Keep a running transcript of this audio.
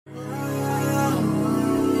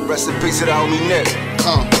Rest in peace to the homie Nip.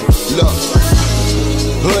 Look,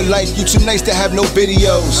 hood life, you too nice to have no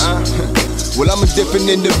videos. Well, I'm a different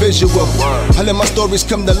individual. I let my stories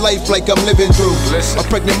come to life like I'm living through. My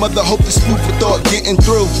pregnant mother hope this food for thought getting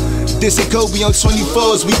through. This and Kobe on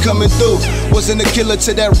 24s, we coming through. Wasn't a killer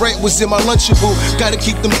till that rat was in my Lunchable. Gotta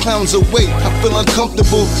keep them clowns away, I feel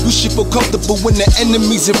uncomfortable. You should feel comfortable when the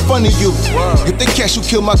enemy's in front of you. If they catch you,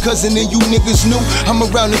 kill my cousin and you niggas knew I'm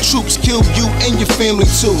around the troops, kill you and your family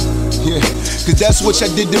too. Yeah, cause that's what y'all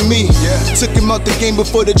did to me. Took him out the game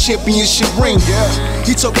before the championship ring.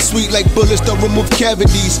 He talking sweet like bullets don't remove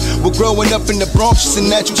cavities. We're growing up in the Bronx, it's a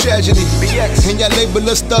natural tragedy. And y'all label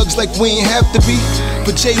us thugs like we ain't have to be.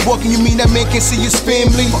 For jaywalking, you mean that man can't see his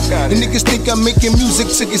family? And niggas think I'm making music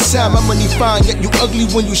to get signed. My money fine, yet you ugly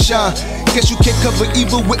when you shine. Guess you can't cover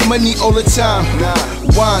evil with money all the time.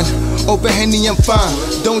 Wine, over Henny, I'm fine.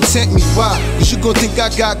 Don't tempt me, why? Cause you gon' think I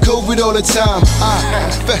got COVID all the time. I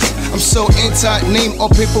confess, I'm so anti-name on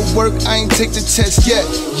paperwork, I ain't take the test yet.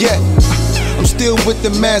 I'm still with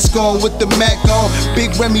the mask on, with the Mac on.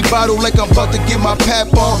 Big Remy bottle like I'm about to get my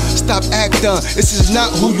pap on. Stop acting, this is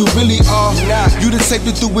not who you really are. You the type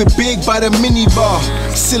to do it big by the mini bar.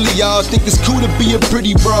 Silly y'all think it's cool to be a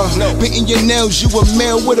pretty bra. Painting your nails, you a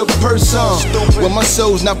male with a purse on. Well, my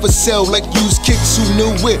soul's not for sale like used kicks, who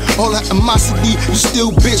knew it? All that animosity, you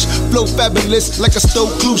still bitch. Flow fabulous like I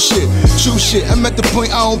stole clue shit. True shit, I'm at the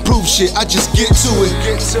point I don't prove shit, I just get to it.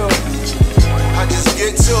 I just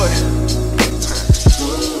get to it.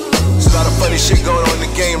 There's a lot of funny shit going on in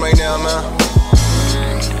the game right now, man.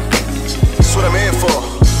 That's what I'm here for.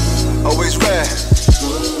 Alwayz Redd.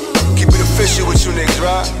 Keep it official with you niggas,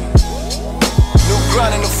 right? New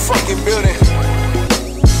grind in the fucking building.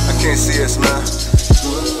 I can't see us, man.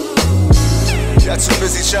 Y'all too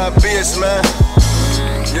busy trying to be us, man.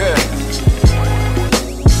 Yeah.